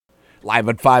Live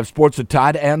at 5 Sports with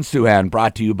Todd and Souhan,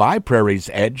 brought to you by Prairie's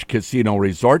Edge Casino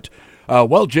Resort.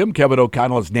 Jim, Kevin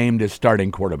O'Connell is named as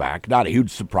starting quarterback. Not a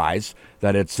huge surprise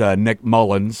that it's Nick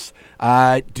Mullens.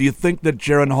 Do you think that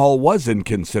Jaron Hall was in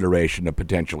consideration to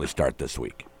potentially start this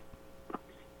week?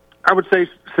 I would say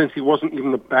since he wasn't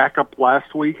even the backup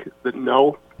last week, that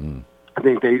no. I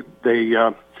think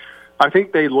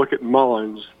they look at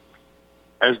Mullens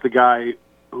as the guy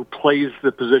who plays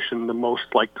the position the most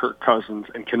like Kirk Cousins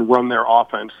and can run their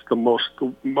offense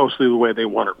mostly the way they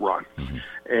want it run.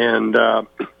 And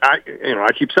I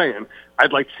keep saying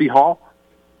I'd like to see Hall.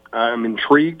 I'm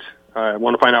intrigued. I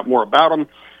want to find out more about him.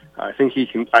 I think he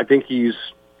can. I think he's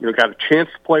got a chance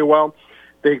to play well.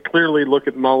 They clearly look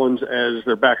at Mullens as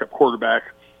their backup quarterback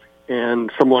and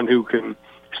someone who can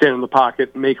stand in the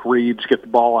pocket, make reads, get the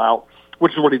ball out,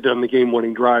 which is what he did in the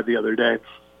game-winning drive the other day.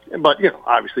 But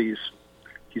obviously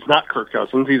he's not Kirk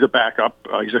Cousins. He's a backup.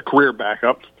 He's a career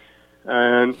backup.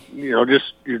 And, you're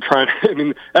trying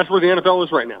to, that's where the NFL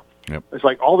is right now. Yep. It's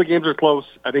like all the games are close.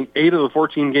 I think 8 of the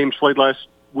 14 games played last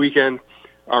week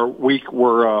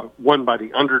were won by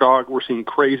the underdog. We're seeing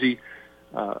crazy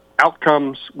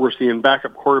outcomes. We're seeing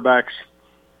backup quarterbacks,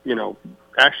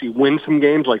 actually win some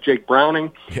games like Jake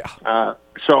Browning. Yeah. I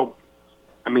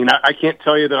can't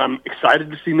tell you that I'm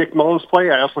excited to see Nick Mullens play.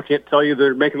 I also can't tell you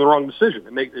they're making the wrong decision.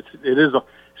 It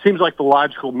seems like the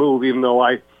logical move, even though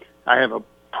I have a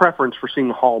preference for seeing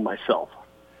Hall myself.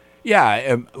 Yeah,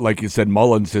 and like you said,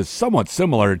 Mullens is somewhat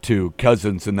similar to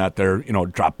Cousins in that they're,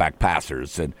 drop back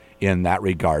passers, and in that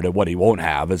regard, and what he won't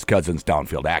have is Cousins'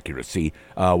 downfield accuracy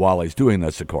while he's doing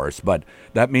this, of course. But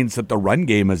that means that the run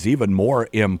game is even more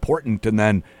important. And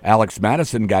then Alex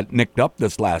Madison got nicked up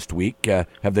this last week.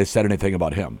 Have they said anything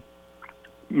about him?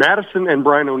 Madison and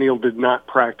Brian O'Neill did not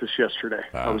practice yesterday.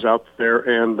 I was out there,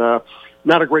 and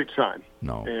not a great sign.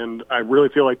 No. And I really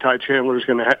feel like Ty Chandler is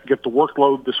going to get the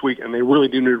workload this week, and they really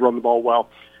do need to run the ball well.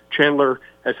 Chandler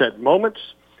has had moments,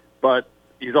 but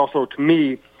he's also, to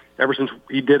me, ever since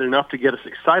he did enough to get us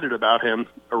excited about him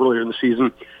earlier in the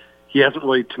season, he hasn't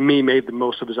really, to me, made the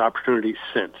most of his opportunities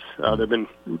since. There have been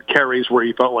carries where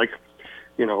he felt like,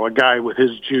 a guy with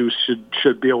his juice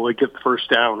should be able to get the first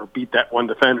down or beat that one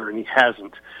defender, and he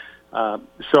hasn't.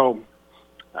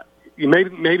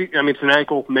 Maybe it's an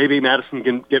ankle. Maybe Madison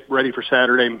can get ready for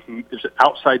Saturday. There's an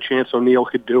outside chance O'Neill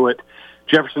could do it.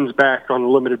 Jefferson's back on a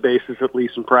limited basis, at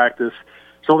least in practice.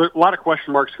 So there's a lot of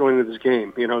question marks going into this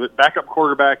game. The backup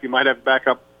quarterback, you might have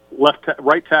backup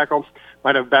right tackle,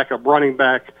 might have backup running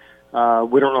back.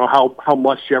 We don't know how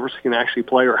much Jefferson can actually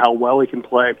play or how well he can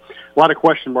play. A lot of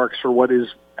question marks for what is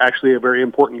actually a very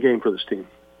important game for this team.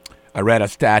 I read a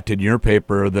stat in your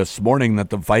paper this morning that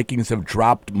the Vikings have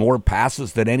dropped more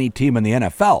passes than any team in the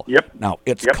NFL. Yep. Now,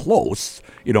 it's close.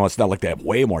 It's not like they have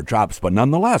way more drops, but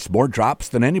nonetheless, more drops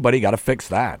than anybody. Got to fix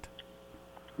that.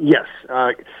 Yes.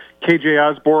 KJ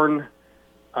Osborne,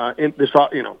 in this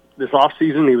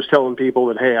offseason, he was telling people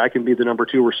that, hey, I can be the number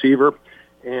 2 receiver.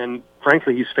 And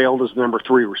frankly, he's failed as the number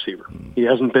 3 receiver. He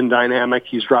hasn't been dynamic.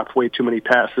 He's dropped way too many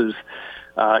passes.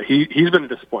 He's been a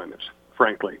disappointment,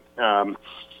 frankly.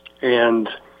 And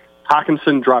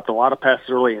Hawkinson dropped a lot of passes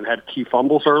early and had key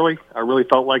fumbles early. I really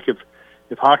felt like if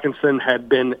Hawkinson had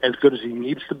been as good as he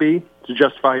needs to be to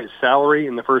justify his salary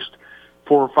in the first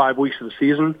 4 or 5 weeks of the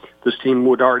season, this team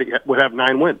would have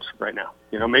 9 wins right now.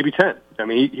 Maybe 10.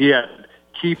 He had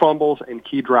key fumbles and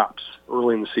key drops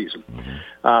early in the season.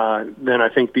 Then I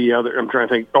think the other, I'm trying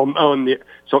to think.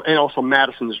 And also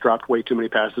Madison has dropped way too many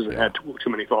passes and had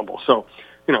too many fumbles. So,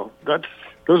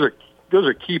 those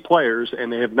are key players,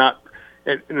 and they have not.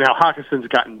 And now Hawkinson's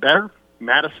gotten better.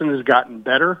 Madison has gotten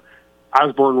better.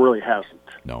 Osborne really hasn't.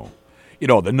 No.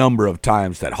 The number of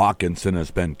times that Hawkinson has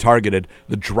been targeted,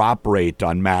 the drop rate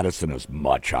on Madison is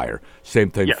much higher. Same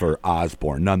thing for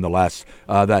Osborne. Nonetheless,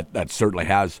 that certainly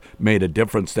has made a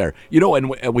difference there.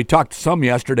 And we talked some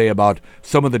yesterday about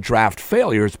some of the draft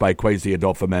failures by Kwesi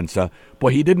Adolfo-Mensah. Boy,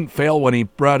 he didn't fail when he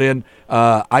brought in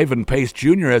Ivan Pace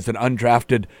Jr. as an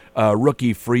undrafted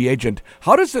rookie free agent.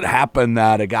 How does it happen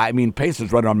that a guy, Pace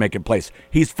is running on making plays.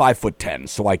 He's 5'10",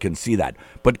 so I can see that.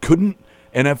 But couldn't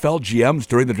NFL GMs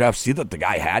during the draft see that the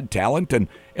guy had talent and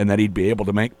that he'd be able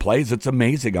to make plays? It's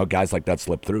amazing how guys like that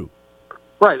slip through.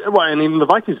 Right. Well, and even the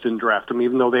Vikings didn't draft him,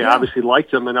 even though they obviously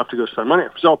liked him enough to go spend money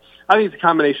on him. So I think it's a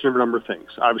combination of a number of things.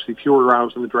 Obviously, fewer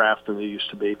rounds in the draft than they used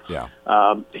to be. Yeah.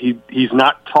 He's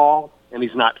not tall and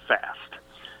he's not fast.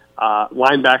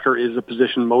 Linebacker is a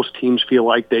position most teams feel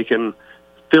like they can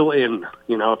fill in.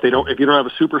 If you don't have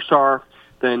a superstar,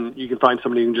 then you can find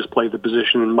somebody who can just play the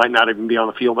position and might not even be on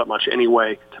the field that much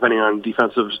anyway, depending on the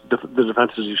defenses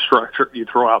you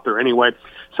throw out there anyway.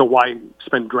 So why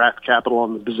spend draft capital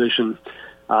on the position?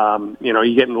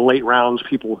 You get in the late rounds,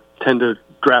 people tend to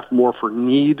draft more for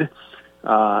need,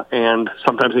 and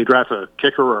sometimes they draft a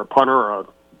kicker or a punter or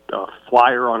a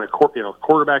flyer on a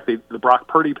quarterback, the Brock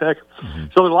Purdy pick. Mm-hmm.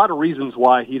 So there's a lot of reasons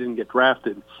why he didn't get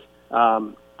drafted. But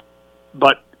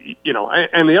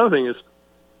and the other thing is,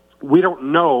 we don't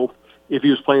know if he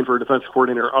was playing for a defensive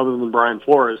coordinator other than Brian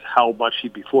Flores, how much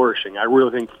he'd be flourishing. I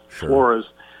really think Flores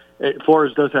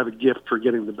does have a gift for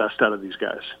getting the best out of these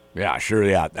guys. Yeah, sure.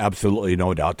 Yeah, absolutely.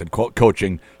 No doubt that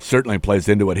coaching certainly plays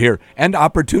into it here, and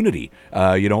opportunity.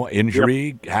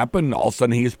 Injury happened. All of a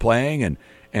sudden he's playing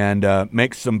and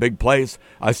makes some big plays.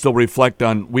 I still reflect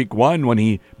on week 1 when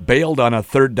he bailed on a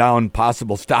third down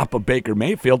possible stop of Baker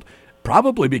Mayfield,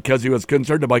 probably because he was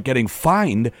concerned about getting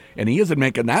fined, and he isn't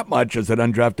making that much as an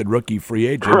undrafted rookie free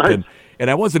agent. Right.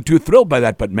 And I wasn't too thrilled by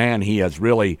that, but man, he has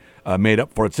really made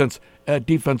up for it since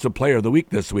Defensive Player of the Week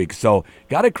this week. So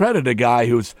got to credit a guy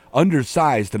who's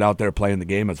undersized and out there playing the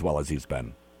game as well as he's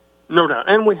been. No doubt.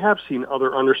 And we have seen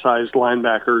other undersized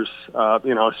linebackers.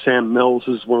 Sam Mills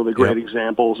is one of the great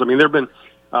examples. I mean, there have been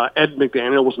Ed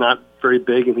McDaniel was not very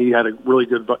big, and he had a really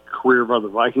good career by the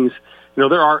Vikings.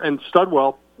 There are, and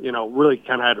Studwell, really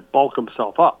kind of had to bulk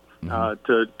himself up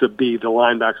to be the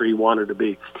linebacker he wanted to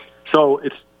be. So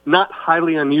it's not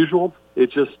highly unusual.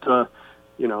 It's just, but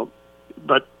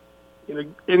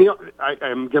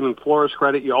I'm giving Flores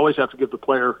credit. You always have to give the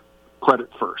player credit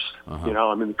first.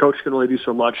 The coach can only do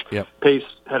so much. Yep. Pace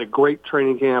had a great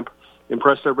training camp,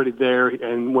 impressed everybody there,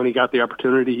 and when he got the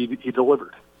opportunity, he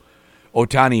delivered.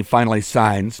 Ohtani finally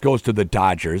signs, goes to the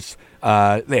Dodgers.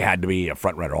 They had to be a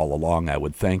front runner all along, I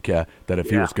would think, that if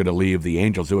he was going to leave the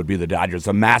Angels, it would be the Dodgers.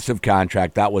 A massive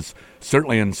contract. That was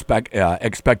certainly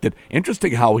expected.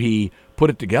 Interesting how he put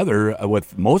it together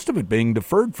with most of it being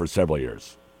deferred for several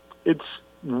years. It's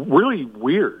really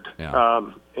weird.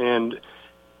 Yeah. And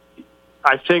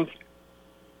I think,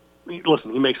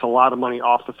 listen, he makes a lot of money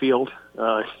off the field.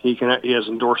 He has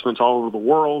endorsements all over the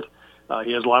world.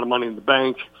 He has a lot of money in the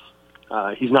bank.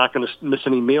 He's not going to miss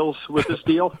any meals with this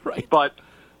deal. Right. But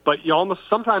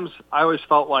sometimes I always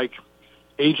felt like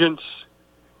agents'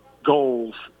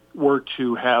 goals were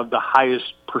to have the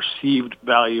highest perceived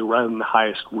value rather than the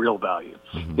highest real value.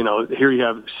 Mm-hmm. Here you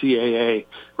have CAA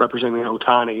representing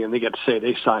Ohtani, and they get to say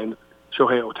they signed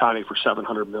Shohei Ohtani for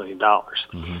 $700 million.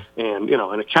 Mm-hmm. And,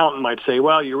 an accountant might say,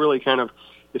 well, it's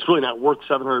really not worth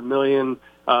 $700 million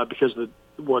because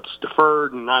what's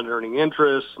deferred and not earning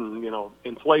interest, and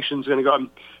inflation's going to go.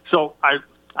 So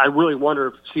I really wonder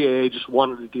if CAA just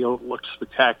wanted a deal that looked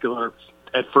spectacular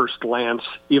at first glance,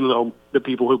 even though the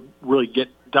people who really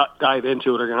dive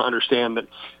into it are going to understand that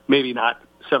maybe not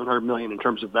 $700 million in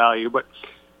terms of value. But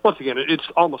once again, it's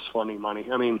almost funny money.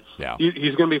 I mean,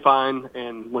 he's going to be fine,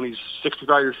 and when he's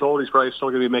 65 years old, he's probably still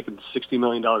going to be making $60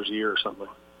 million a year or something.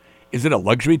 Is it a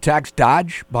luxury tax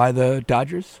dodge by the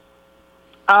Dodgers?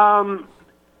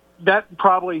 That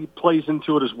probably plays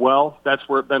into it as well. That's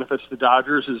where it benefits the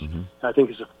Dodgers. I think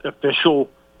his official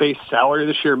base salary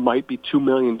this year might be $2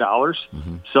 million.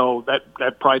 Mm-hmm. So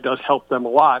that probably does help them a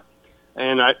lot.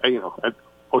 And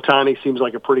Ohtani seems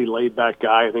like a pretty laid back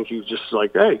guy. I think he's just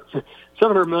like, hey,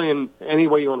 $700 million any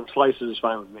way you want to slice it is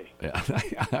fine with me. Yeah,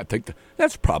 I think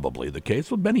that's probably the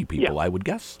case with many people. I would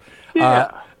guess.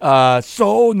 Yeah.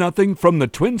 So nothing from the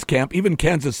Twins camp. Even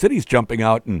Kansas City's jumping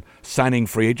out and signing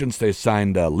free agents. They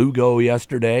signed Lugo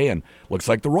yesterday, and looks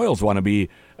like the Royals want to be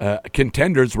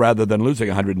contenders rather than losing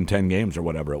 110 games or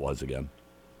whatever it was again.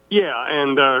 Yeah,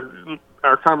 and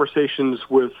our conversations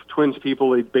with Twins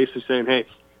people, they basically saying, hey,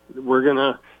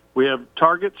 we have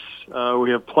targets,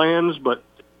 we have plans, but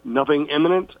nothing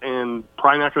imminent, and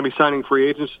probably not going to be signing free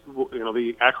agents.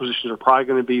 The acquisitions are probably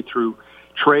going to be through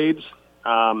trades.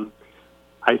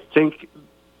 I think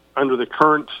under the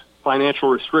current financial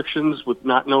restrictions, with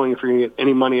not knowing if you're going to get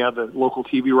any money out of the local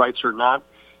TV rights or not,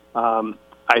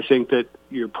 I think that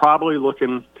you're probably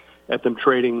looking at them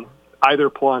trading either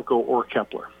Polanco or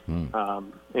Kepler,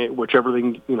 whichever they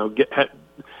can, get.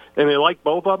 And they like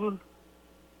both of them,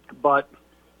 but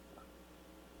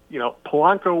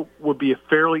Polanco would be a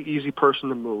fairly easy person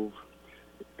to move.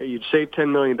 You'd save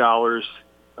 $10 million,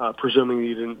 presuming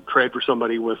you didn't trade for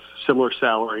somebody with similar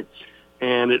salary.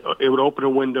 And it would open a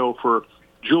window for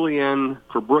Julian,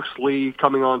 for Brooks Lee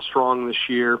coming on strong this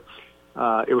year.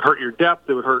 It would hurt your depth.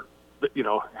 It would hurt,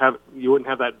 you wouldn't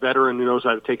have that veteran who knows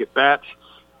how to take at bats.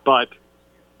 But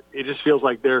it just feels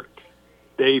like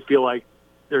they feel like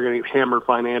they're going to get hammered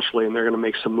financially, and they're going to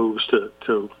make some moves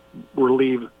to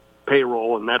relieve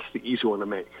payroll, and that's the easy one to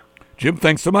make. Jim,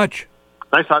 thanks so much.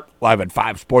 Nice talk. Live at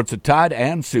 5 Sports at Todd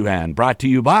and Souhan, brought to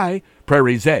you by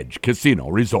Prairie's Edge Casino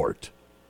Resort.